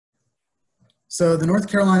So the North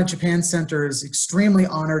Carolina Japan Center is extremely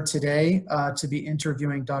honored today to be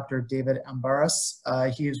interviewing Dr. David Ambaras.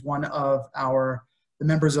 He is one of the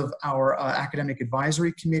members of our academic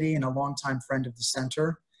advisory committee and a longtime friend of the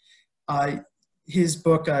center. His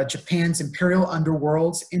book, Japan's Imperial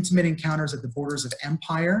Underworlds, Intimate Encounters at the Borders of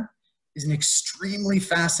Empire, is an extremely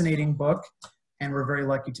fascinating book, and we're very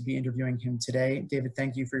lucky to be interviewing him today. David,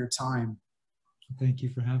 thank you for your time. Thank you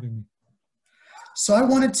for having me. So I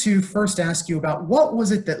wanted to first ask you about what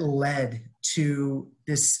was it that led to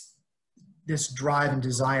this drive and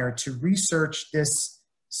desire to research this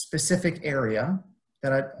specific area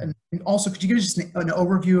and also could you give us an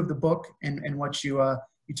overview of the book and what you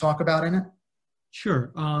talk about in it?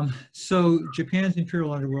 Sure. So Japan's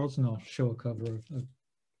Imperial Underworlds, and I'll show a cover of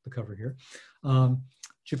the cover here.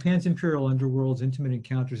 Japan's Imperial Underworlds, Intimate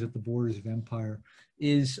Encounters at the Borders of Empire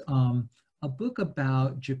is a book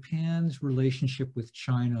about Japan's relationship with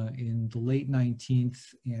China in the late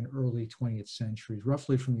 19th and early 20th centuries,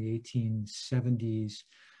 roughly from the 1870s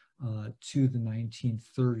to the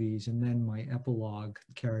 1930s. And then my epilogue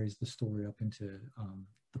carries the story up into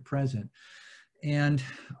the present. And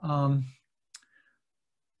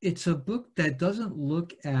it's a book that doesn't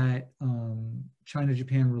look at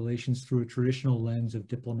China-Japan relations through a traditional lens of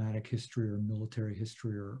diplomatic history or military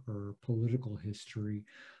history or political history.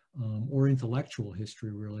 Or intellectual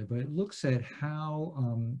history, really, but it looks at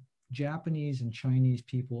how Japanese and Chinese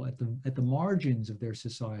people at the margins of their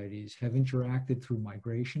societies have interacted through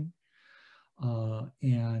migration,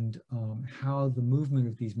 and how the movement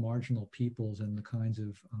of these marginal peoples and the kinds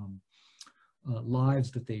of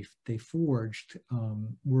lives that they forged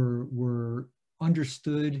were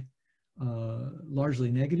understood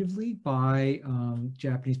largely negatively by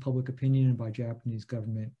Japanese public opinion and by Japanese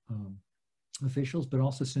government officials, but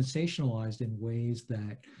also sensationalized in ways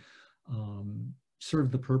that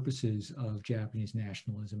serve the purposes of Japanese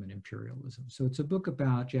nationalism and imperialism. So it's a book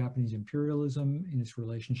about Japanese imperialism in its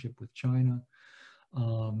relationship with China.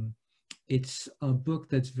 It's a book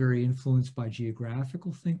that's very influenced by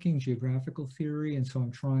geographical thinking, geographical theory, and so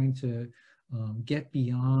I'm trying to get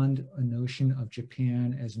beyond a notion of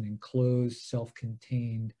Japan as an enclosed,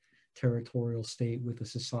 self-contained territorial state with a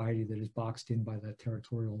society that is boxed in by that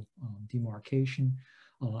territorial demarcation,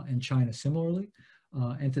 and China similarly,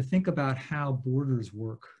 and to think about how borders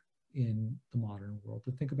work in the modern world,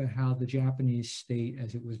 to think about how the Japanese state,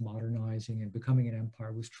 as it was modernizing and becoming an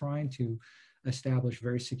empire, was trying to establish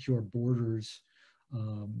very secure borders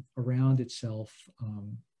around itself,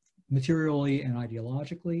 materially and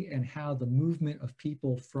ideologically, and how the movement of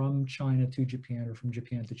people from China to Japan or from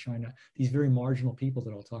Japan to China, these very marginal people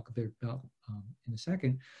that I'll talk a bit about in a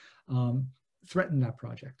second, threatened that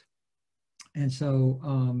project. And so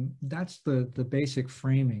that's the basic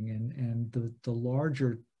framing, and the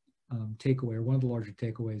larger takeaway, or one of the larger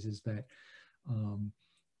takeaways, is that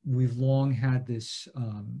we've long had this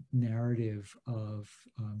narrative of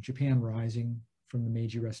Japan rising from the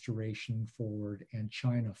Meiji Restoration forward and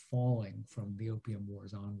China falling from the Opium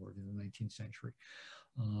Wars onward in the 19th century.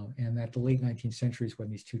 And that the late 19th century is when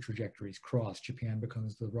these two trajectories cross. Japan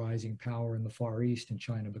becomes the rising power in the Far East, and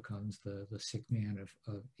China becomes the sick man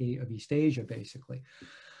of East Asia, basically.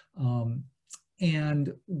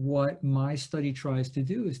 And what my study tries to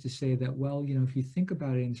do is to say that, well, you know, if you think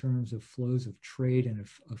about it in terms of flows of trade and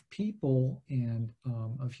of people and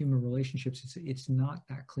of human relationships, it's not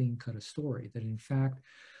that clean-cut a story. That in fact,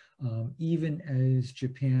 even as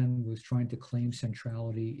Japan was trying to claim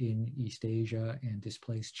centrality in East Asia and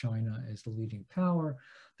displace China as the leading power,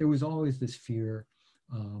 there was always this fear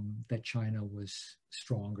that China was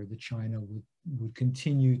stronger, that China would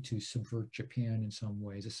continue to subvert Japan in some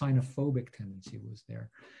ways. A xenophobic tendency was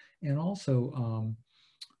there. And also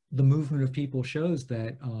the movement of people shows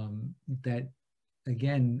that,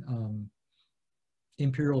 again,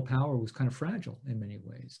 imperial power was kind of fragile in many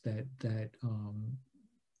ways, that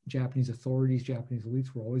Japanese authorities, Japanese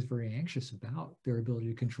elites were always very anxious about their ability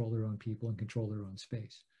to control their own people and control their own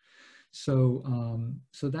space. So,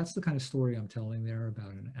 so that's the kind of story I'm telling there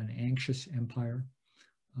about an anxious empire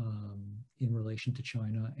in relation to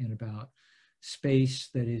China, and about space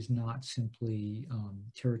that is not simply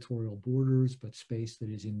territorial borders, but space that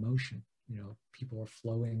is in motion. You know, people are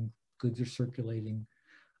flowing, goods are circulating,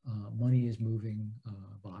 money is moving,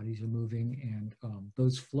 bodies are moving, and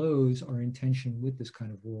those flows are in tension with this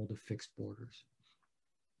kind of world of fixed borders.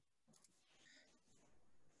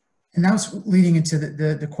 And that was leading into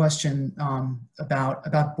the question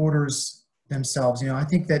about borders themselves. You know, I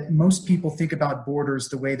think that most people think about borders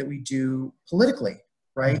the way that we do politically,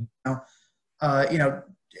 right? Mm-hmm. You know,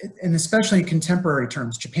 and especially in contemporary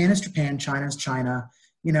terms, Japan is Japan, China is China.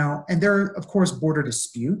 you know, and there are, of course, border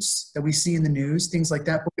disputes that we see in the news, things like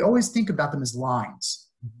that, but we always think about them as lines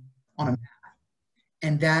on a map.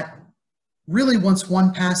 And that really, once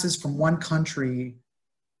one passes from one country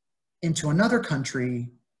into another country,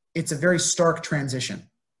 it's a very stark transition,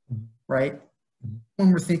 right?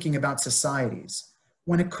 When we're thinking about societies,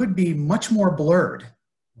 when it could be much more blurred.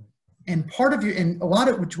 And part of and a lot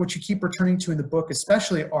of what you keep returning to in the book,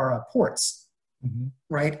 especially, are ports,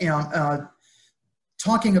 right? And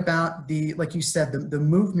talking about the, like you said, the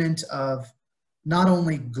movement of not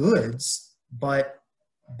only goods, but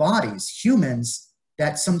bodies, humans,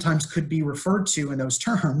 that sometimes could be referred to in those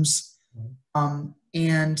terms. And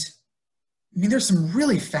I mean, there's some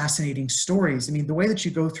really fascinating stories. I mean, the way that you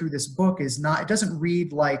go through this book is not, it doesn't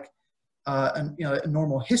read like a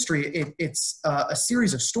normal history. It's a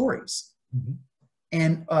series of stories.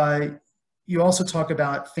 And you also talk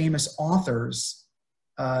about famous authors.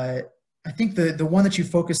 I think the one that you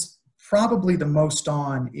focus probably the most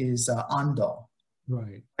on is Andal.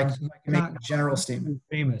 Right. I can make a general statement.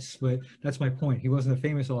 Famous, but that's my point. He wasn't a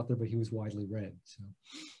famous author, but he was widely read. So.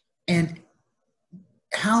 And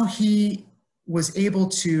how he was able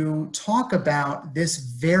to talk about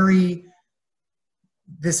this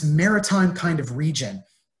maritime kind of region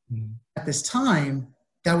at this time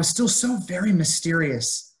that was still so very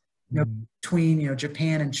mysterious, you know, between, you know,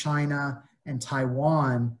 Japan and China and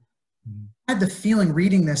Taiwan. I had the feeling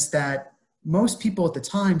reading this that most people at the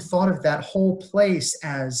time thought of that whole place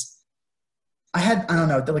as, I don't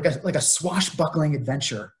know, like a swashbuckling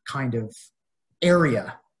adventure kind of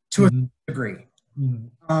area to a degree.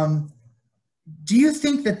 Do you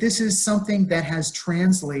think that this is something that has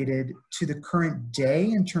translated to the current day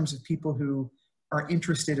in terms of people who are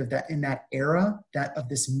interested in that era, of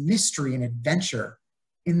this mystery and adventure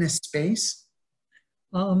in this space?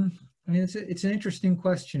 I mean, it's an interesting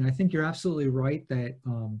question. I think you're absolutely right that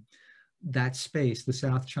that space, the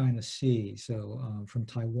South China Sea, so from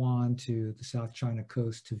Taiwan to the South China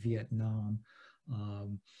coast to Vietnam,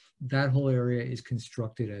 that whole area is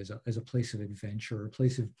constructed as a place of adventure, a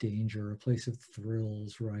place of danger, a place of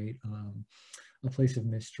thrills, right? A place of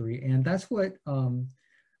mystery. And that's what,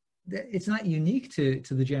 it's not unique to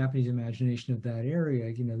the Japanese imagination of that area.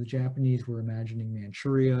 You know, the Japanese were imagining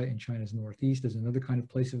Manchuria in China's northeast as another kind of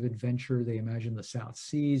place of adventure. They imagined the South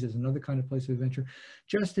Seas as another kind of place of adventure,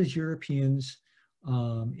 just as Europeans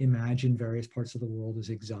imagine various parts of the world as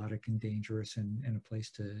exotic and dangerous and a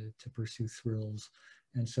place to pursue thrills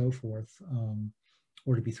and so forth,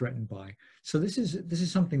 or to be threatened by. So this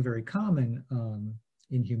is something very common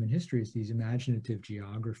in human history, is these imaginative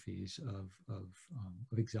geographies of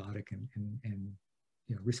exotic and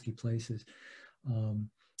you know, risky places.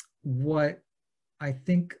 What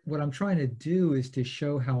I'm trying to do is to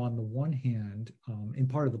show how, on the one hand, in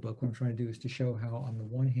part of the book, what I'm trying to do is to show how, on the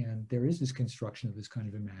one hand, there is this construction of this kind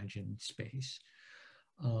of imagined space,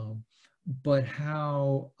 but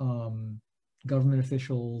how government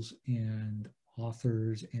officials and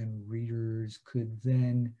authors and readers could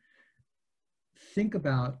then think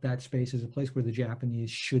about that space as a place where the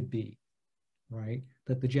Japanese should be, right?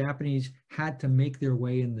 That the Japanese had to make their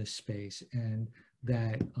way in this space, and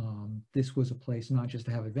that this was a place not just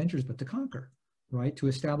to have adventures, but to conquer, right? To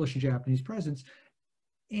establish a Japanese presence.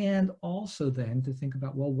 And also then to think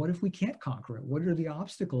about, well, what if we can't conquer it? What are the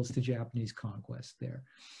obstacles to Japanese conquest there?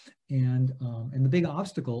 And the big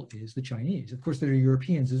obstacle is the Chinese. Of course, there are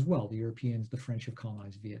Europeans as well. The Europeans, the French have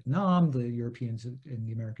colonized Vietnam. The Europeans and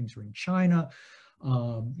the Americans are in China.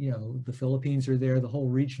 You know, the Philippines are there. The whole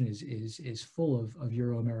region is full of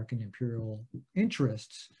Euro-American imperial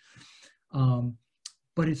interests.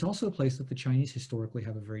 But it's also a place that the Chinese historically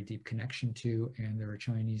have a very deep connection to, and there are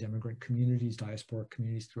Chinese immigrant communities, diasporic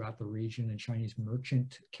communities throughout the region, and Chinese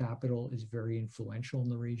merchant capital is very influential in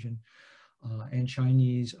the region, and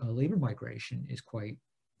Chinese labor migration is quite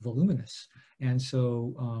voluminous. And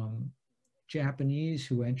so Japanese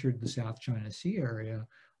who entered the South China Sea area,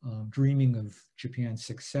 dreaming of Japan's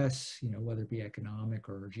success, you know, whether it be economic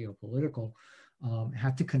or geopolitical,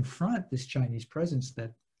 had to confront this Chinese presence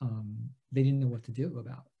that they didn't know what to do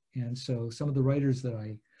about. And so some of the writers that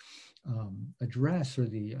I address, or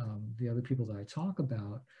the other people that I talk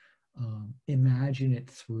about, imagine it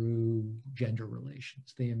through gender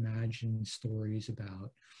relations. They imagine stories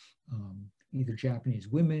about either Japanese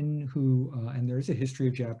women who, and there is a history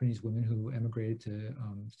of Japanese women who emigrated to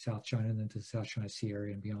South China and then to the South China Sea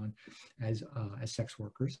area and beyond as sex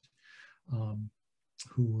workers.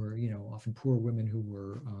 Who were, you know, often poor women who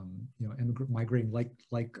were, you know, migrating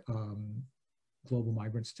like global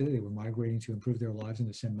migrants did. They were migrating to improve their lives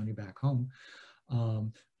and to send money back home.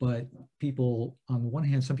 But people, on the one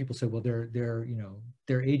hand, some people say, well, they're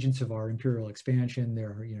agents of our imperial expansion.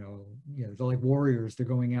 They're like warriors. They're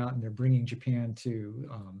going out and they're bringing Japan to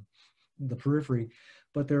the periphery.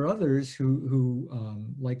 But there are others who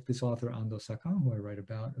like this author Ando Sakan, who I write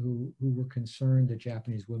about, who were concerned that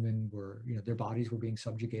Japanese women were, their bodies were being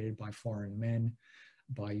subjugated by foreign men,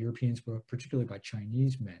 by Europeans, but particularly by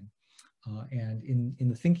Chinese men. And in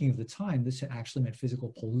the thinking of the time, this actually meant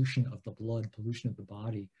physical pollution of the blood, pollution of the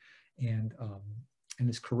body, and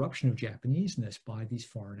this corruption of Japaneseness by these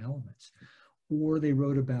foreign elements. Or they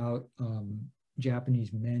wrote about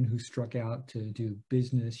Japanese men who struck out to do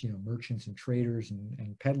business, merchants and traders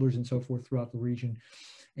and peddlers and so forth throughout the region,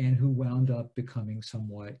 and who wound up becoming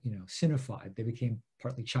somewhat, Sinified. They became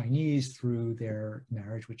partly Chinese through their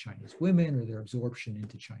marriage with Chinese women or their absorption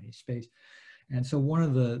into Chinese space. And so one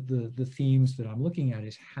of the themes that I'm looking at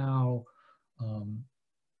is how,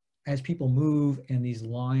 as people move and these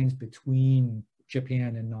lines between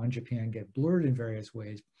Japan and non-Japan get blurred in various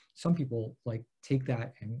ways, some people take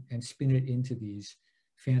that and spin it into these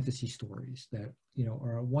fantasy stories that,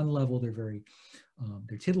 are at one level, they're very,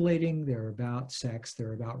 they're titillating, they're about sex,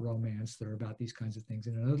 they're about romance, they're about these kinds of things.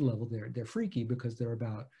 And at another level, they're freaky because they're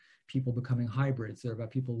about people becoming hybrids. They're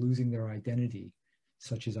about people losing their identity,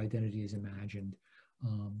 such as identity is imagined.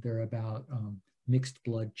 They're about mixed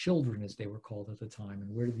blood children, as they were called at the time.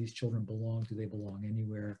 And where do these children belong? Do they belong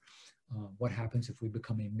anywhere? What happens if we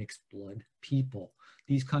become a mixed blood people?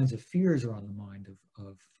 These kinds of fears are on the mind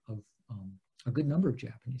of a good number of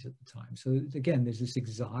Japanese at the time. So again, there's this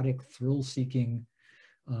exotic, thrill-seeking,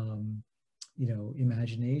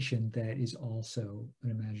 imagination that is also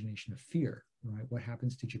an imagination of fear, right? What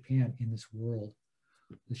happens to Japan in this world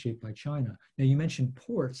that's shaped by China? Now, you mentioned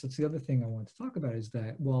ports. That's the other thing I want to talk about, is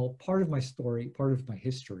that, well, part of my story, part of my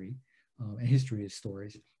history, and history is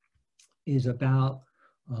stories, is about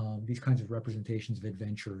these kinds of representations of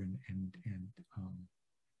adventure and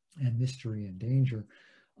mystery and danger.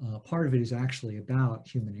 Part of it is actually about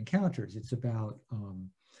human encounters. It's about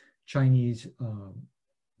Chinese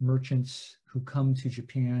merchants who come to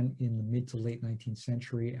Japan in the mid to late 19th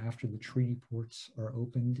century after the treaty ports are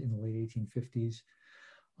opened in the late 1850s.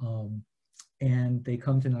 And they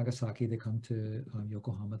come to Nagasaki, they come to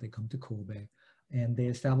Yokohama, they come to Kobe, and they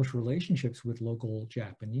establish relationships with local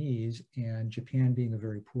Japanese. And Japan, being a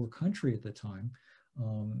very poor country at the time,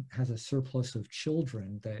 has a surplus of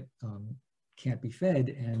children that can't be fed,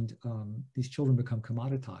 and these children become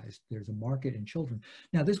commoditized. There's a market in children.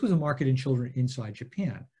 Now, this was a market in children inside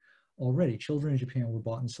Japan already. Children in Japan were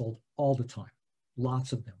bought and sold all the time.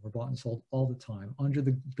 Lots of them were bought and sold all the time under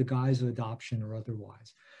the guise of adoption or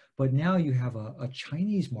otherwise. But now you have a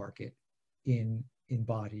Chinese market in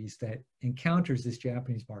bodies that encounters this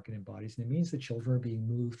Japanese market in bodies, and it means that children are being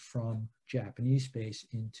moved from Japanese space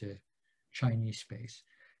into Chinese space.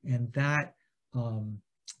 And that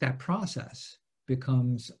process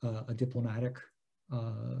becomes a diplomatic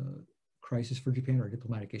crisis for Japan, or a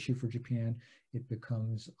diplomatic issue for Japan. It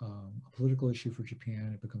becomes a political issue for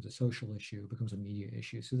Japan. It becomes a social issue. It becomes a media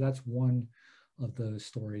issue. So that's one of those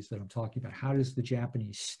stories that I'm talking about. How does the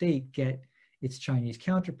Japanese state get its Chinese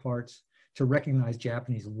counterparts to recognize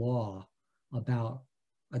Japanese law about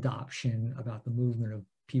adoption, about the movement of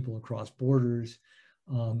people across borders,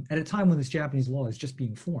 at a time when this Japanese law is just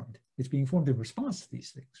being formed? It's being formed in response to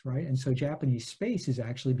these things, right? And so Japanese space is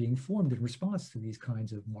actually being formed in response to these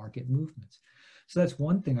kinds of market movements. So that's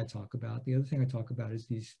one thing I talk about. The other thing I talk about is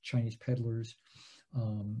these Chinese peddlers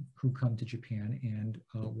who come to Japan and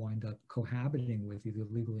wind up cohabiting with, either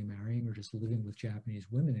legally marrying or just living with Japanese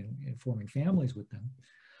women and forming families with them.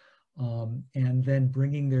 And then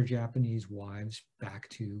bringing their Japanese wives back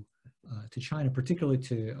to China, particularly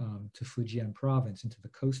to Fujian province, and to the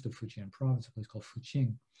coast of Fujian province, a place called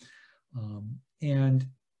Fuqing. And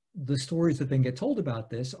the stories that then get told about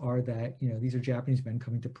this are that, these are Japanese men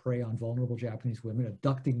coming to prey on vulnerable Japanese women,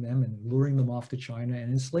 abducting them and luring them off to China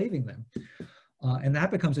and enslaving them. And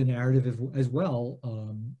that becomes a narrative as well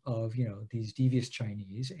of, these devious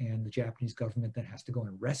Chinese and the Japanese government that has to go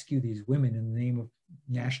and rescue these women in the name of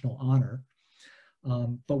national honor.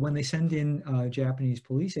 But when they send in Japanese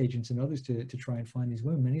police agents and others to try and find these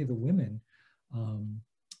women, many of the women,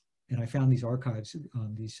 and I found these archives,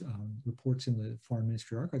 these reports in the Foreign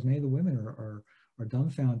Ministry archives, many of the women are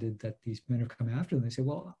dumbfounded that these men have come after them. They say,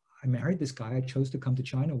 well, I married this guy, I chose to come to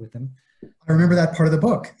China with him. I remember that part of the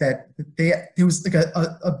book, that it was like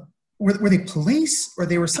were they police, or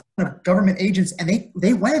they were some kind of government agents, and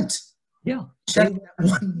they went. Yeah. Checked that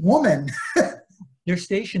one woman. They're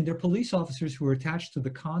stationed, they're police officers who are attached to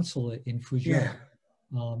the consulate in Fujian. Yeah.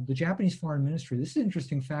 The Japanese Foreign Ministry, this is an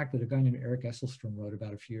interesting fact that a guy named Eric Esselstrom wrote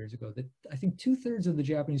about a few years ago, that I think 2/3 of the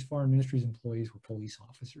Japanese Foreign Ministry's employees were police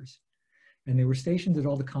officers. And they were stationed at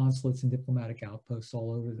all the consulates and diplomatic outposts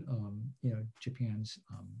all over, Japan's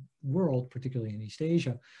world, particularly in East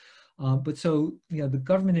Asia. But so, the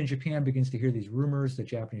government in Japan begins to hear these rumors that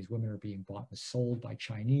Japanese women are being bought and sold by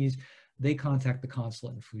Chinese. They contact the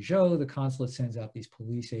consulate in Fuzhou. The consulate sends out these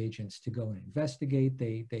police agents to go and investigate.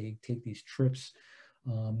 They take these trips,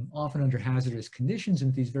 often under hazardous conditions,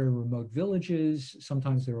 into these very remote villages.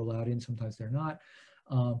 Sometimes they're allowed in, sometimes they're not.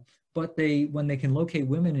 But when they can locate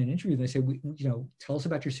women and interview, they say, tell us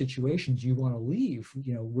about your situation. Do you want to leave?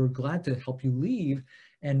 We're glad to help you leave.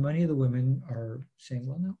 And many of the women are saying,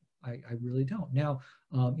 well, no, I really don't. Now,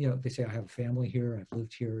 they say, I have a family here. I've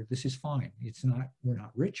lived here. This is fine. We're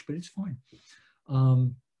not rich, but it's fine.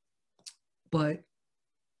 But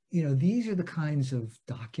these are the kinds of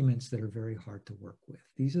documents that are very hard to work with.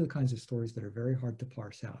 These are the kinds of stories that are very hard to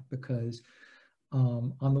parse out, because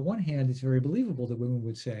on the one hand, it's very believable that women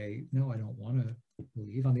would say, no, I don't want to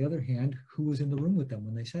leave. On the other hand, who was in the room with them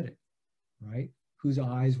when they said it, right? Whose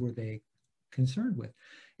eyes were they concerned with?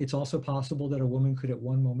 It's also possible that a woman could at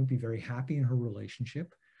one moment be very happy in her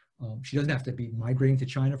relationship. She doesn't have to be migrating to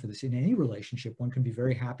China for this. In any relationship, one can be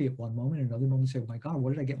very happy at one moment, and another moment say, oh my God,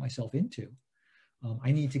 what did I get myself into?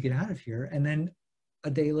 I need to get out of here. And then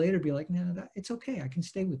a day later be like, no, it's okay. I can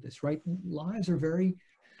stay with this, right? Lives are very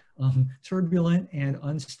turbulent and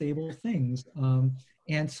unstable things.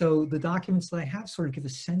 And so the documents that I have sort of give a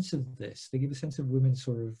sense of this. They give a sense of women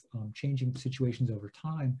sort of changing situations over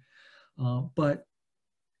time. But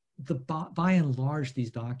by and large,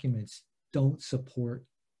 these documents don't support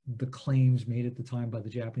the claims made at the time by the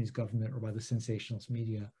Japanese government or by the sensationalist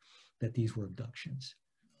media that these were abductions.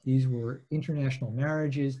 These were international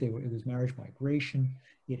marriages. It was marriage migration.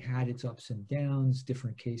 It had its ups and downs.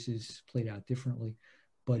 Different cases played out differently,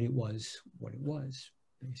 but it was what it was,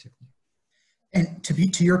 basically. And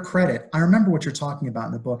to your credit, I remember what you're talking about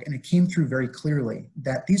in the book, and it came through very clearly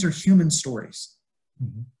that these are human stories.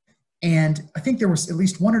 Mm-hmm. And I think there was at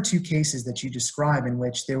least one or two cases that you describe in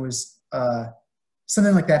which there was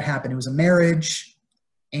something like that happened. It was a marriage,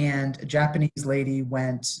 and a Japanese lady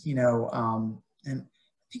went, and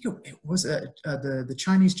I think it was the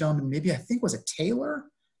Chinese gentleman, maybe I think was a tailor,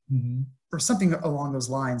 mm-hmm. or something along those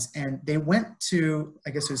lines. And they went to,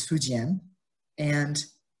 I guess it was Fujian, and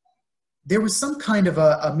there was some kind of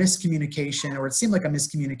a miscommunication, or it seemed like a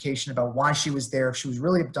miscommunication about why she was there, if she was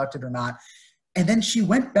really abducted or not. And then she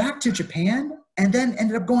went back to Japan and then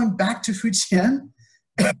ended up going back to Fujian.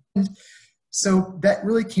 And so that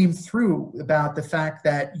really came through about the fact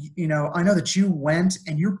that, I know that you went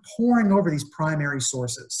and you're poring over these primary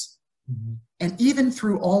sources. Mm-hmm. And even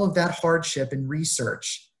through all of that hardship and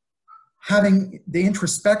research, having the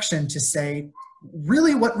introspection to say,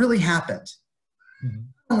 really, what really happened? Mm-hmm.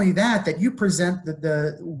 Not only that you present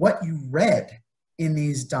the what you read in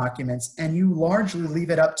these documents, and you largely leave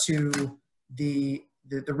it up to the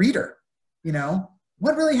reader,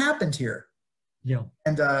 what really happened here? Yeah.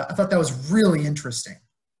 And I thought that was really interesting.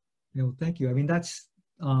 Thank you. I mean, that's,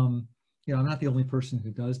 I'm not the only person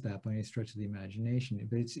who does that by any stretch of the imagination,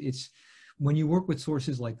 but it's when you work with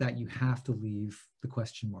sources like that, you have to leave the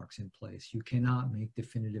question marks in place. You cannot make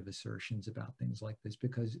definitive assertions about things like this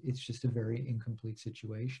because it's just a very incomplete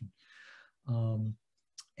situation.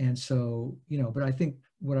 And so, but I think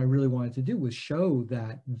what I really wanted to do was show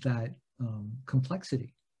that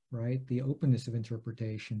complexity, right? The openness of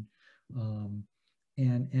interpretation,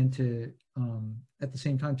 and to, at the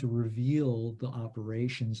same time, to reveal the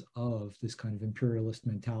operations of this kind of imperialist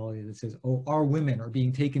mentality that says, oh, our women are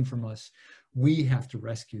being taken from us, we have to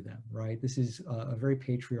rescue them, right? This is a very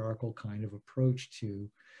patriarchal kind of approach to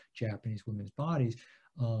Japanese women's bodies.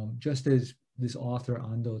 Just as this author,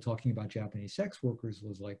 Ando, talking about Japanese sex workers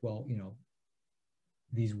was like, well,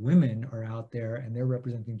 these women are out there and they're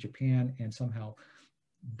representing Japan, and somehow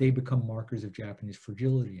they become markers of Japanese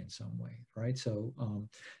fragility in some way, right? So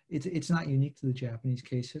it's not unique to the Japanese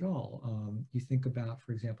case at all. You think about,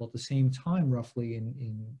 for example, at the same time, roughly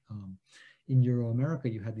in Euro-America,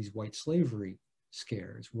 you had these white slavery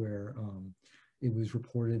scares where it was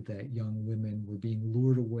reported that young women were being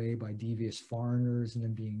lured away by devious foreigners and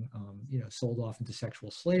then being sold off into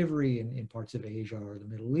sexual slavery in parts of Asia or the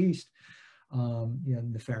Middle East.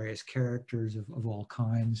 Nefarious characters of all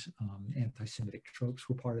kinds. Anti-Semitic tropes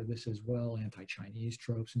were part of this as well, anti-Chinese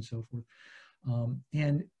tropes and so forth.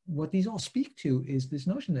 And what these all speak to is this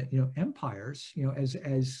notion that, empires,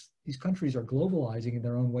 as these countries are globalizing in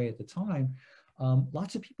their own way at the time,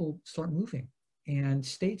 lots of people start moving, and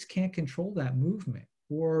states can't control that movement,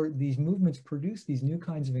 or these movements produce these new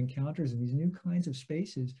kinds of encounters and these new kinds of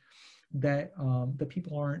spaces that that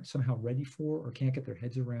people aren't somehow ready for or can't get their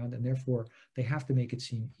heads around, and therefore they have to make it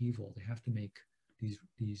seem evil. They have to make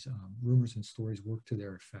these rumors and stories work to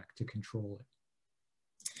their effect to control it.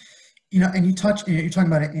 You know, and you're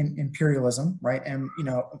talking about it in imperialism, right? And you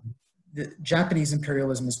know, the Japanese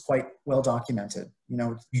imperialism is quite well documented. You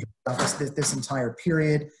know, this entire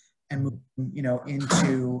period, and you know,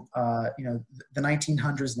 into you know, the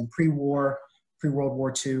 1900s and pre-World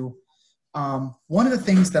War II. One of the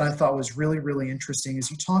things that I thought was really interesting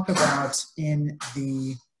is you talk about in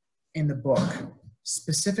the book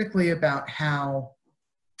specifically about how,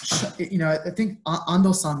 you know, I think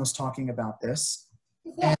Ando-san was talking about this,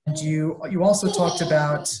 and you also talked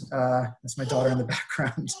about that's my daughter in the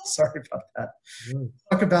background. Sorry about that.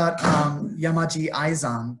 Talk about Yamaji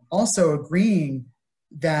Aizan also agreeing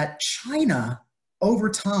that China over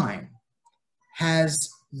time has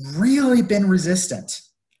really been resistant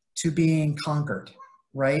to being conquered,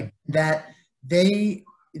 right? That they,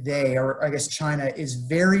 or I guess China, is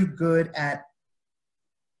very good at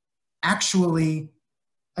actually,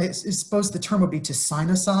 I suppose the term would be to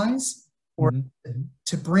sinicize, or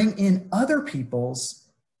to bring in other peoples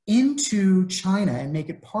into China and make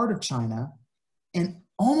it part of China, and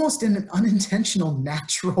almost in an unintentional,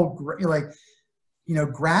 natural, like, you know,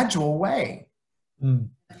 gradual way.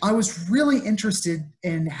 I was really interested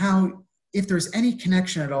in how, if there's any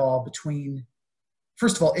connection at all between,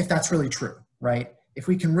 first of all, if that's really true, right? If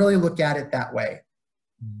we can really look at it that way.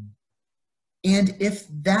 And if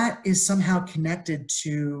that is somehow connected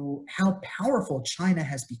to how powerful China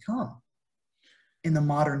has become in the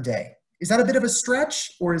modern day. Is that a bit of a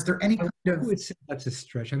stretch, or is there any kind of... I would say that's a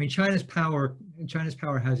stretch. I mean, China's power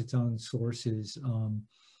has its own sources.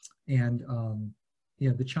 You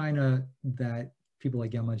know, the China that people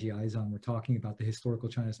like Yamaji Aizan were talking about, the historical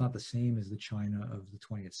China, is not the same as the China of the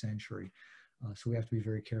 20th century. So we have to be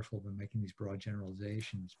very careful when making these broad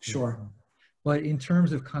generalizations. Sure. But in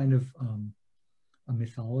terms of kind of a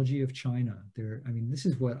mythology of China, I mean, this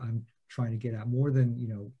is what I'm trying to get at, more than, you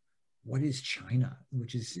know, what is China,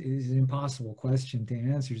 which is an impossible question to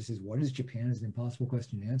answer. Just as what is Japan is an impossible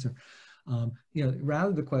question to answer. You know,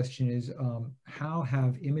 rather the question is, how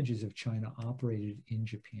have images of China operated in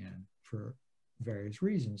Japan for various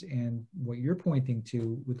reasons? And what you're pointing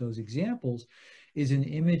to with those examples is an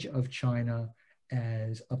image of China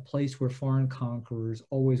as a place where foreign conquerors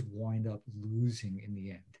always wind up losing in the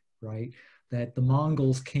end, right? That the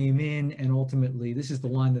Mongols came in, and ultimately, this is the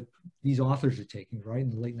line that these authors are taking, right, in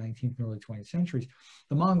the late 19th and early 20th centuries.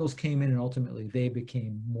 The Mongols came in, and ultimately they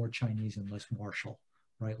became more Chinese and less martial,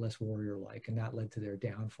 right, less warrior-like, and that led to their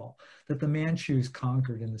downfall. That the Manchus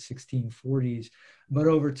conquered in the 1640s, but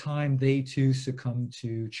over time they too succumbed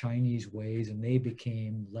to Chinese ways, and they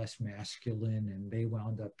became less masculine, and they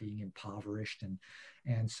wound up being impoverished and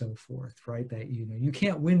so forth, right? That, you know, you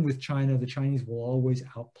can't win with China. The Chinese will always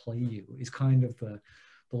outplay you is kind of the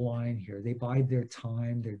line here. They bide their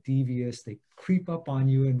time, they're devious, they creep up on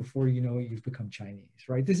you, and before you know it, you've become Chinese,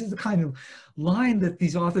 right? This is the kind of line that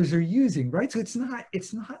these authors are using, right? So it's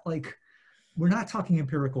not like, we're not talking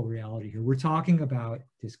empirical reality here. We're talking about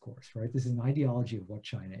discourse, right? This is an ideology of what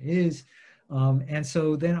China is. And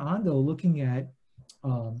so then Ando, looking at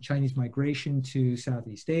Chinese migration to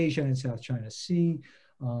Southeast Asia and South China Sea,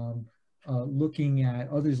 looking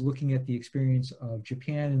at the experience of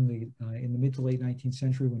Japan in the mid to late 19th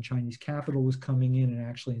century, when Chinese capital was coming in, and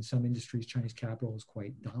actually in some industries Chinese capital was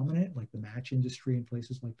quite dominant, like the match industry and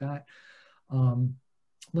places like that.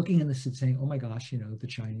 Looking at this and saying, oh my gosh, you know, the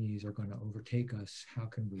Chinese are going to overtake us. How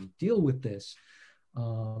can we deal with this?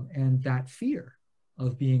 And that fear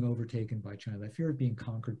of being overtaken by China, that fear of being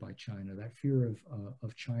conquered by China, that fear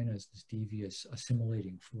of China as this devious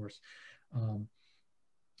assimilating force.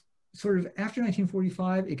 Sort of after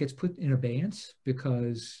 1945, it gets put in abeyance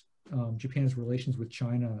because Japan's relations with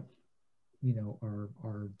China, you know,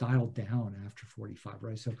 are dialed down after 45,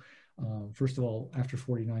 right? So first of all, after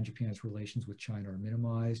 49, Japan's relations with China are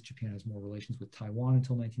minimized. Japan has more relations with Taiwan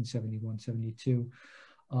until 1971, 72.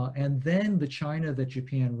 And then the China that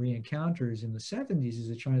Japan re-encounters in the 70s is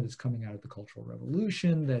a China that's coming out of the Cultural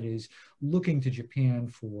Revolution, that is looking to Japan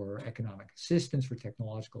for economic assistance, for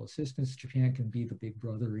technological assistance. Japan can be the big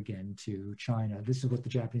brother again to China. This is what the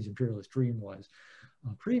Japanese imperialist dream was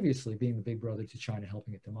previously, being the big brother to China,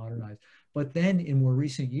 helping it to modernize. But then in more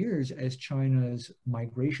recent years, as China's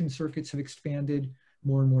migration circuits have expanded,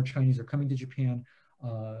 more and more Chinese are coming to Japan.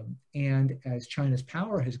 And as China's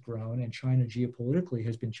power has grown, and China geopolitically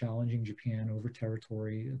has been challenging Japan over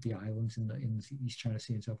territory, the islands in the East China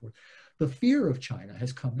Sea and so forth, the fear of China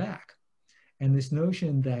has come back. And this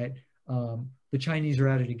notion that the Chinese are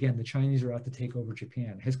at it again, the Chinese are out to take over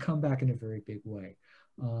Japan, has come back in a very big way.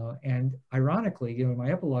 And ironically, you know, in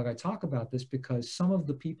my epilogue, I talk about this because some of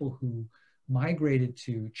the people who migrated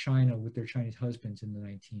to China with their Chinese husbands in the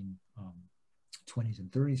 1920s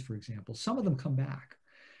and 30s, for example, some of them come back.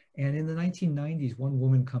 And in the 1990s, one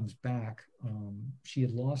woman comes back. She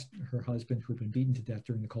had lost her husband, who had been beaten to death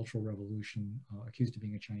during the Cultural Revolution, accused of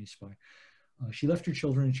being a Chinese spy. She left her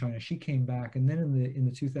children in China. She came back, and then in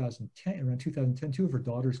the 2010, around 2010, two of her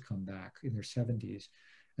daughters come back in their 70s,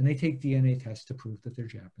 and they take DNA tests to prove that they're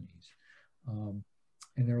Japanese, and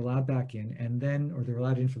they're allowed back in, and then, or they're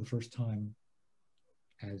allowed in for the first time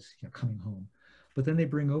as, you know, coming home, but then they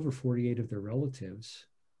bring over 48 of their relatives.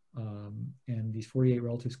 And these 48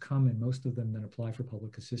 relatives come, and most of them then apply for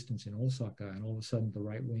public assistance in Osaka. And all of a sudden, the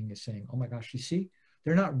right wing is saying, "Oh my gosh, you see,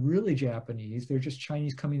 they're not really Japanese. They're just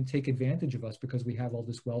Chinese coming to take advantage of us because we have all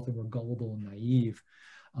this wealth and we're gullible and naive,"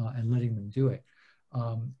 and letting them do it.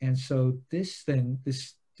 And so this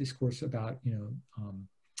discourse about, you know,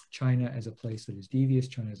 China as a place that is devious,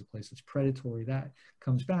 China as a place that's predatory, that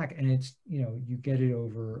comes back, and it's, you know, you get it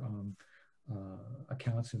over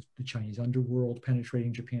accounts of the Chinese underworld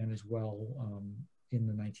penetrating Japan as well, in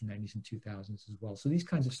the 1990s and 2000s as well. So these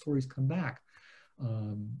kinds of stories come back.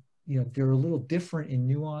 You know, they're a little different in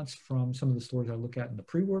nuance from some of the stories I look at in the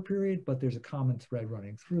pre-war period, but there's a common thread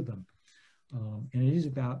running through them. And it is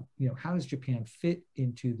about, you know, how does Japan fit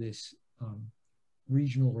into this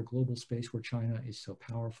regional or global space where China is so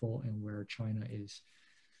powerful and where China is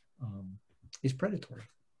predatory.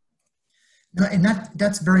 No, and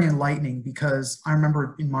that's very enlightening, because I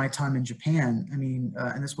remember in my time in Japan, I mean,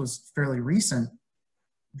 and this was fairly recent,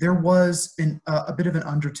 there was a bit of an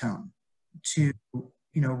undertone to,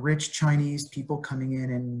 you know, rich Chinese people coming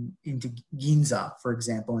into Ginza, for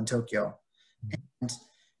example, in Tokyo, and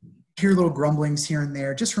hear little grumblings here and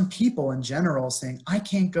there just from people in general saying, "I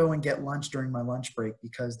can't go and get lunch during my lunch break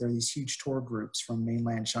because there are these huge tour groups from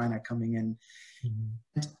mainland China coming in."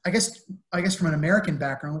 And I guess from an American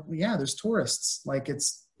background, well, yeah, there's tourists, like,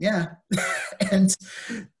 it's, yeah. And,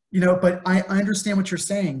 you know, but I understand what you're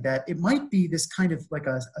saying, that it might be this kind of like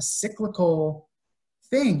a cyclical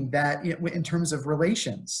thing that, in terms of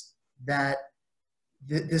relations, that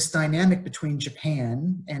this dynamic between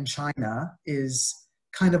Japan and China is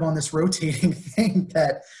kind of on this rotating thing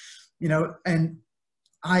that, you know, and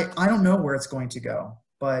I don't know where it's going to go,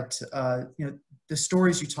 but, you know, the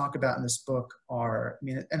stories you talk about in this book are, I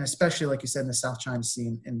mean, and especially like you said in the South China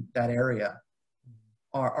Sea, in that area,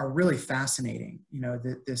 are really fascinating. You know,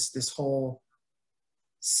 this whole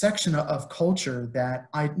section of culture that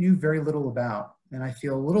I knew very little about, and I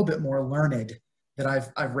feel a little bit more learned that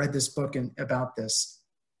I've read this book about this.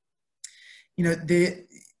 You know,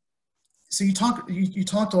 so you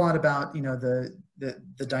talked a lot about, you know, the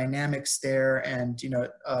dynamics there, and, you know,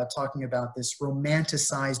 talking about this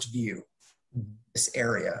romanticized view, this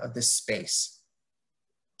area of this space.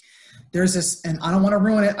 There's this, and I don't want to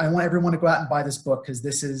ruin it. I want everyone to go out and buy this book, because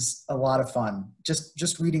this is a lot of fun.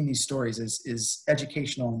 Just reading these stories is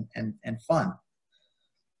educational and fun.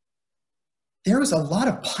 There was a lot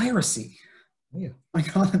of piracy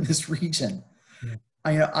going on in this region.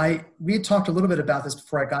 Yeah. We had talked a little bit about this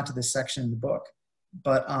before I got to this section in the book,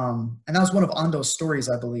 but and that was one of Ando's stories,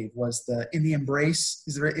 I believe, was In the Embrace.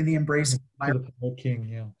 Is there In the Embrace? The Pirate King,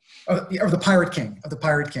 yeah. Or the Pirate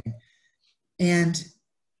King. And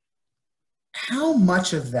how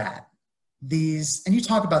much of that, and you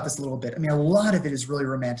talk about this a little bit, I mean, a lot of it is really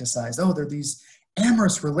romanticized. Oh, there are these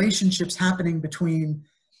amorous relationships happening between,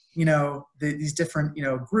 you know, these different, you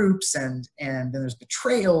know, groups, and then there's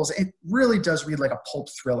betrayals. It really does read like a pulp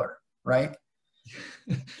thriller, right?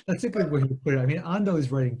 That's a good way to put it. I mean, Ando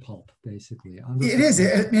is writing pulp, basically. It is.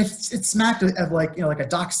 It's smacked of like, you know, like a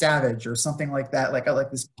Doc Savage or something like that, like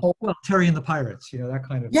this pulp. Well, Terry and the Pirates, you know, that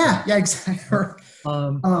kind of. Yeah, yeah, exactly.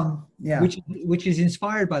 Yeah. Which is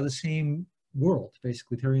inspired by the same world,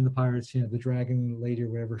 basically. Terry and the Pirates, you know, the dragon lady or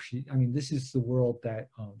whatever. I mean, this is the world that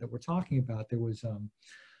we're talking about. There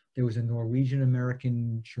was a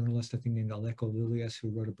Norwegian-American journalist, I think, named Aleko Lilias, who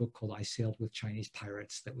wrote a book called I Sailed with Chinese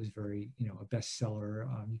Pirates that was very, you know, a bestseller.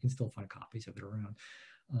 You can still find copies of it around.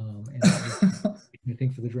 And I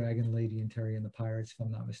think for the Dragon Lady and Terry and the Pirates, if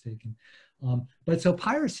I'm not mistaken. But so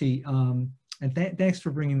piracy, and thanks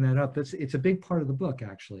for bringing that up. It's a big part of the book,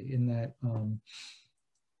 actually, in that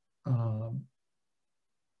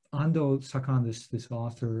Ando Sakan, this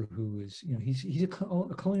author who is, you know, he's a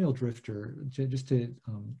colonial drifter. Just to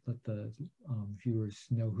let the viewers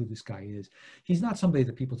know who this guy is. He's not somebody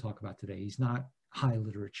that people talk about today. He's not high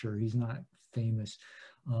literature. He's not famous.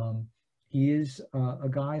 He is a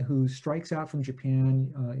guy who strikes out from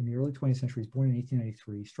Japan in the early 20th century. He's born in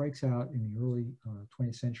 1893, strikes out in the early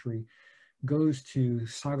 20th century, goes to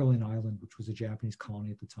Saghalin Island, which was a Japanese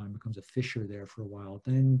colony at the time, becomes a fisher there for a while,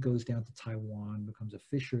 then goes down to Taiwan, becomes a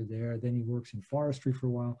fisher there, then he works in forestry for a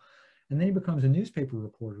while, and then he becomes a newspaper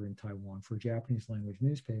reporter in Taiwan for a Japanese language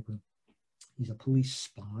newspaper. He's a police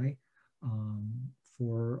spy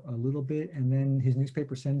for a little bit, and then his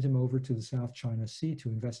newspaper sends him over to the South China Sea to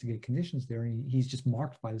investigate conditions there, and he's just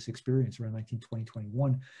marked by this experience around 1920,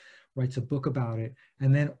 21, writes a book about it,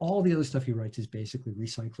 and then all the other stuff he writes is basically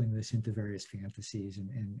recycling this into various fantasies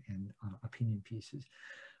and opinion pieces.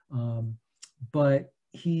 But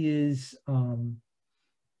he is,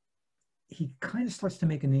 he kind of starts to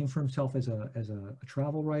make a name for himself as a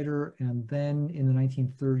travel writer, and then in the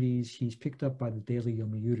 1930s, he's picked up by the Daily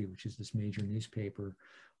Yomiuri, which is this major newspaper,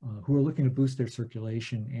 who are looking to boost their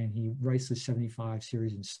circulation, and he writes this 75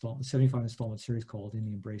 installment series called In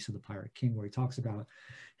the Embrace of the Pirate King, where he talks about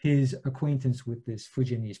his acquaintance with this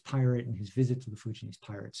Fujianese pirate and his visit to the Fujianese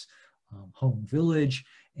pirates' home village,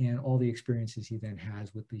 and all the experiences he then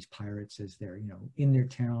has with these pirates as they're, you know, in their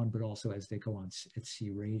town, but also as they go on at sea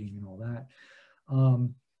raiding and all that.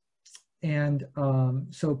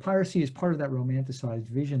 So piracy is part of that romanticized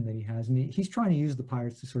vision that he has, and he's trying to use the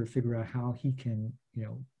pirates to sort of figure out how he can, you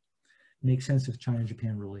know, make sense of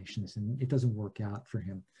China-Japan relations, and it doesn't work out for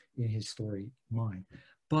him in his story line.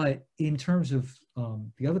 But in terms of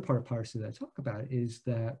the other part of piracy that I talk about is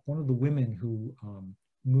that one of the women who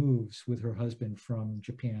moves with her husband from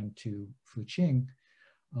Japan to Fuqing,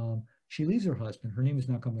 she leaves her husband. Her name is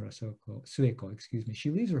Nakamura Sueko, excuse me.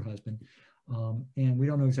 She leaves her husband, and we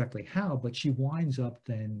don't know exactly how, but she winds up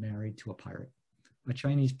then married to a pirate, a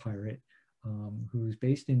Chinese pirate who's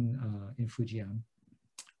based in Fujian,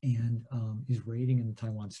 and is raiding in the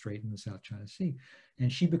Taiwan Strait in the South China Sea.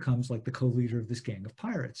 And she becomes like the co-leader of this gang of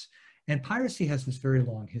pirates. And piracy has this very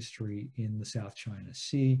long history in the South China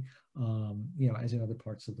Sea, you know, as in other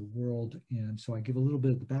parts of the world. And so I give a little bit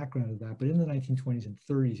of the background of that. But in the 1920s and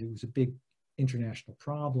 30s, it was a big international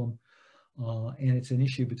problem. And it's an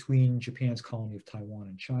issue between Japan's colony of Taiwan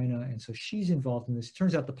and China. And so she's involved in this. It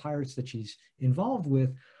turns out the pirates that she's involved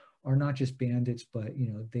with are not just bandits, but, you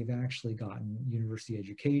know, they've actually gotten university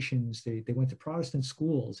educations. They went to Protestant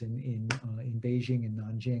schools in Beijing and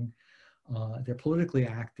Nanjing. They're politically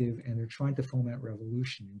active, and they're trying to foment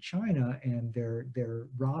revolution in China, and they're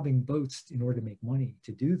robbing boats in order to make money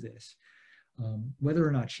to do this. Whether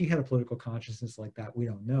or not she had a political consciousness like that, we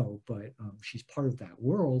don't know, but she's part of that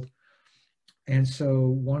world. And so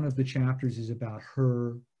one of the chapters is about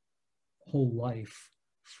her whole life,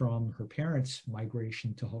 from her parents'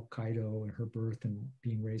 migration to Hokkaido and her birth and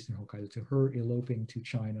being raised in Hokkaido, to her eloping to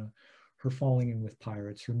China, her falling in with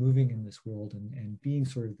pirates, her moving in this world, and being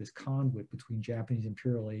sort of this conduit between Japanese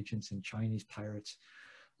imperial agents and Chinese pirates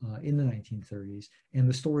in the 1930s, and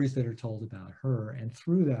the stories that are told about her. And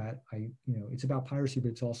through that, you know, it's about piracy,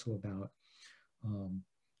 but it's also about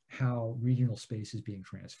how regional space is being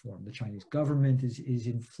transformed. The Chinese government is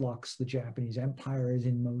in flux. The Japanese empire is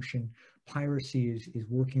in motion. Piracy is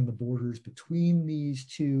working the borders between these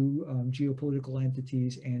two geopolitical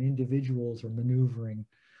entities, and individuals are maneuvering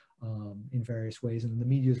in various ways, and the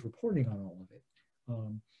media is reporting on all of it.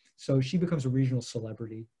 So she becomes a regional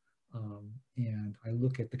celebrity, and I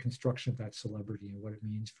look at the construction of that celebrity and what it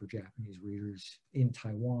means for Japanese readers in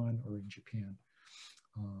Taiwan or in Japan.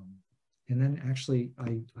 And then actually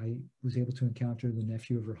I was able to encounter the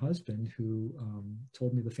nephew of her husband, who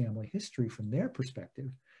told me the family history from their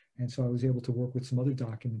perspective. And so I was able to work with some other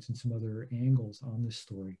documents and some other angles on this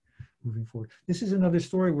story moving forward. This is another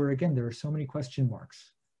story where, again, there are so many question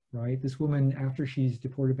marks, right? This woman, after she's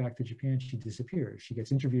deported back to Japan, she disappears. She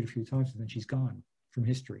gets interviewed a few times, and then she's gone from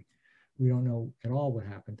history. We don't know at all what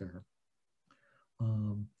happened to her.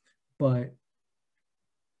 But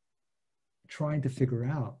trying to figure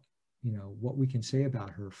out, you know, what we can say about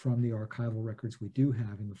her from the archival records we do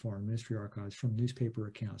have in the Foreign Ministry archives, from newspaper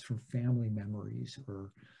accounts, from family memories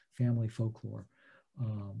or family folklore,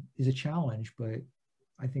 is a challenge, but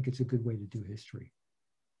I think it's a good way to do history.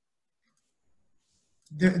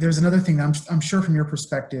 There's another thing that I'm sure from your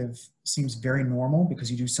perspective seems very normal,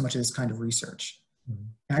 because you do so much of this kind of research. Mm-hmm.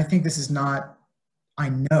 And I think this is not, I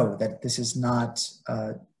know that this is not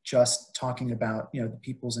just talking about, you know, the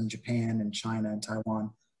peoples in Japan and China and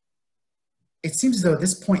Taiwan. It seems as though at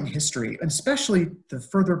this point in history, and especially the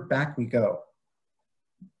further back we go,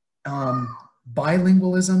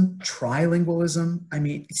 bilingualism, trilingualism, I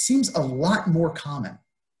mean, it seems a lot more common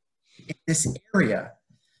in this area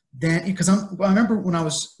than, because I remember when I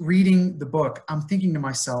was reading the book, I'm thinking to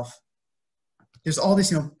myself, there's all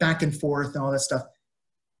this, back and forth and all that stuff.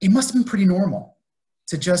 It must have been pretty normal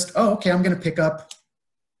to just, oh, okay, I'm going to pick up,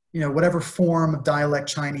 whatever form of dialect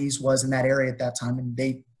Chinese was in that area at that time. And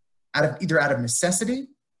they, either out of necessity,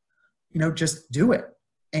 just do it.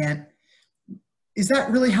 And is that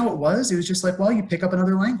really how it was? It was just like, well, you pick up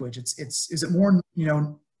another language. Is it more,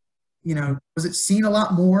 was it seen a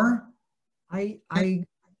lot more? I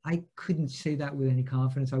couldn't say that with any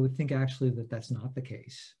confidence. I would think actually that that's not the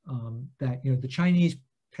case. That, the Chinese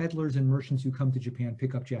peddlers and merchants who come to Japan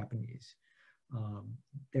pick up Japanese.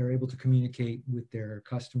 They're able to communicate with their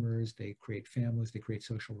customers. They create families, they create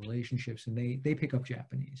social relationships, and they pick up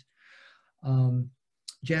Japanese.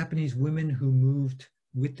 Japanese women who moved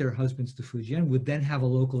with their husbands to Fujian would then have a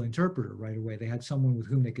local interpreter right away. They had someone with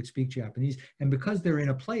whom they could speak Japanese. And because they're in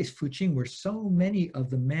a place, Fujian, where so many of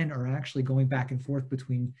the men are actually going back and forth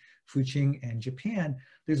between Fujian and Japan,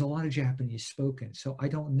 there's a lot of Japanese spoken. So I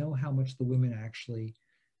don't know how much the women actually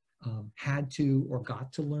had to or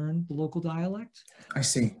got to learn the local dialect. I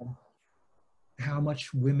see. How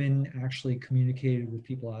much women actually communicated with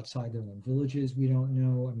people outside their own villages, we don't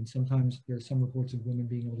know. I mean, sometimes there are some reports of women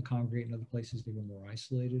being able to congregate in other places they were more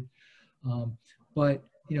isolated. But,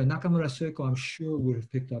 Nakamura Soeko, I'm sure, would have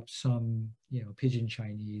picked up some, Pidgin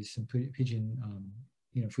Chinese, some Pidgin,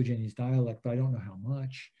 Fujianese dialect, but I don't know how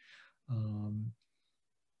much.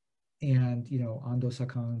 And, Ando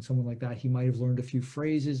Sakan, someone like that, he might have learned a few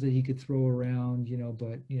phrases that he could throw around,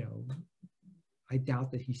 but, I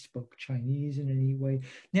doubt that he spoke Chinese in any way.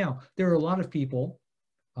 Now, there are a lot of people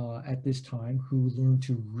at this time who learned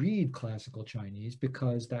to read classical Chinese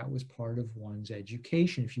because that was part of one's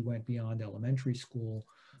education. If you went beyond elementary school,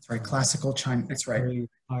 that's right, classical Chinese, that's right.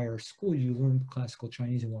 Higher school, you learned classical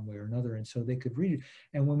Chinese in one way or another, and so they could read it.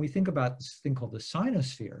 And when we think about this thing called the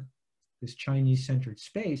Sinosphere, this Chinese-centered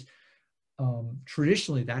space,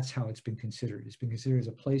 traditionally that's how it's been considered. It's been considered as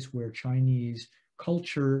a place where Chinese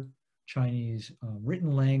culture, Chinese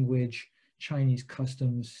written language, Chinese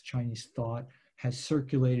customs, Chinese thought has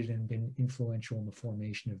circulated and been influential in the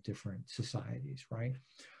formation of different societies, right?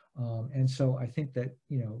 And so I think that,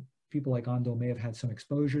 people like Ando may have had some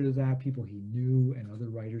exposure to that. People he knew and other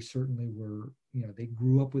writers certainly were, they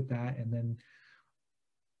grew up with that, and then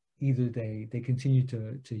either they continued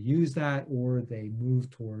to use that, or they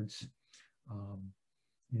moved towards,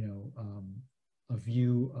 a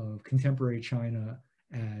view of contemporary China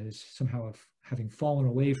as somehow of having fallen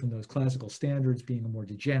away from those classical standards, being a more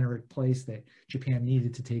degenerate place that Japan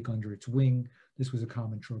needed to take under its wing. This was a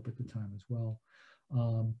common trope at the time as well.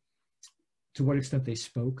 To what extent they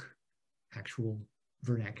spoke actual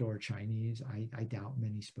vernacular Chinese, I doubt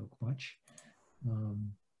many spoke much. So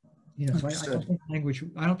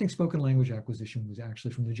I don't think spoken language acquisition was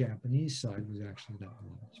actually from the Japanese side, was actually that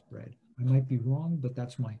widespread. I might be wrong, but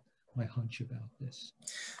that's my hunch about this.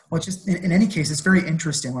 Well, just in any case, it's very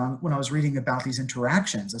interesting. When I was reading about these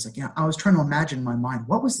interactions, I was like, I was trying to imagine in my mind,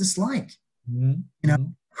 what was this like? Mm-hmm.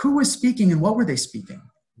 Who was speaking and what were they speaking?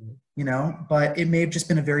 But it may have just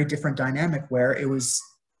been a very different dynamic where it was,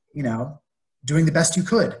 doing the best you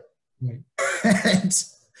could. Right. And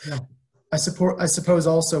yeah. I suppose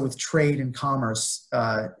also with trade and commerce,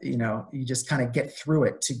 you just kind of get through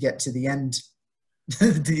it to get to the end.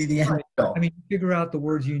 the end. Right. I mean, you figure out the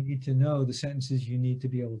words you need to know, the sentences you need to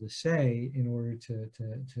be able to say in order to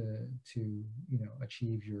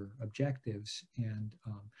achieve your objectives. And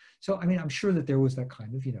so, I mean, I'm sure that there was that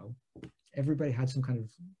kind of, everybody had some kind of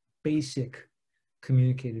basic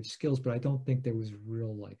communicative skills, but I don't think there was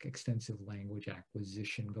real extensive language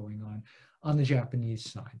acquisition going on the Japanese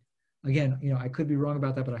side. Again, I could be wrong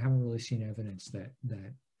about that, but I haven't really seen evidence that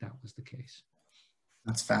was the case.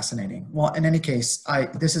 That's fascinating. Well, in any case,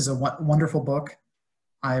 this is a wonderful book.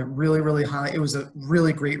 I really, really highlight. It was a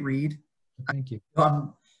really great read. Thank you.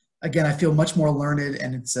 Again, I feel much more learned,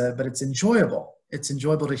 and but it's enjoyable. It's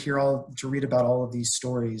enjoyable to read about all of these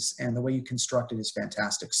stories, and the way you construct it is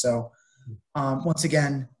fantastic. So, once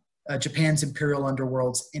again, Japan's Imperial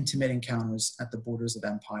Underworlds: Intimate Encounters at the Borders of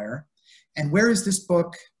Empire. And where is this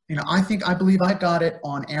book? I believe I got it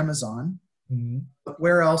on Amazon. Mm-hmm. But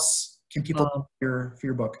where else can people for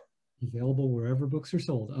your book? Available wherever books are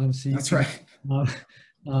sold. That's right.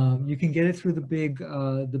 You can get it through the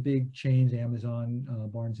big chains, Amazon,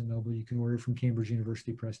 Barnes and Noble. You can order it from Cambridge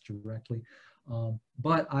University Press directly.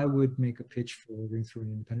 But I would make a pitch for ordering through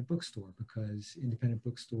an independent bookstore, because independent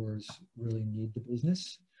bookstores really need the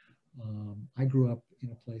business. I grew up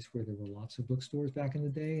in a place where there were lots of bookstores back in the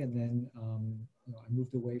day, and then I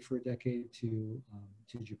moved away for a decade to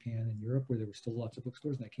Japan and Europe, where there were still lots of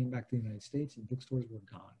bookstores, and I came back to the United States and bookstores were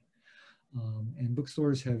gone. And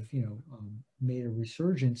bookstores have made a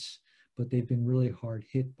resurgence, but they've been really hard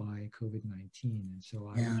hit by COVID-19. And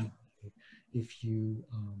so I would just say, if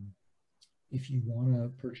you want to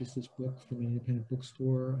purchase this book from an independent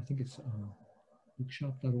bookstore, I think it's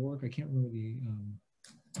bookshop.org. I can't remember the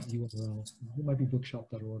URL. It might be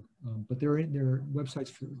bookshop.org, but there are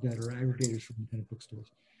websites that are aggregators for independent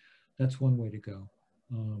bookstores. That's one way to go.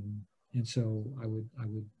 And so I would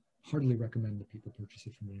heartily recommend that people purchase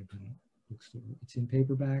it from an independent bookstore. It's in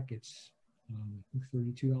paperback. It's I think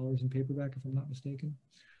 $32 in paperback, if I'm not mistaken.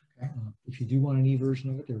 Okay. If you do want an e-version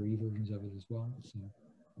of it, there are e-versions of it as well. So.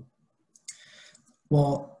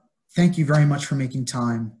 Well, thank you very much for making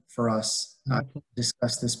time for us to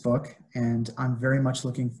discuss this book. And I'm very much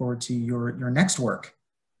looking forward to your next work,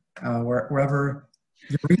 wherever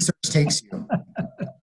your research takes you.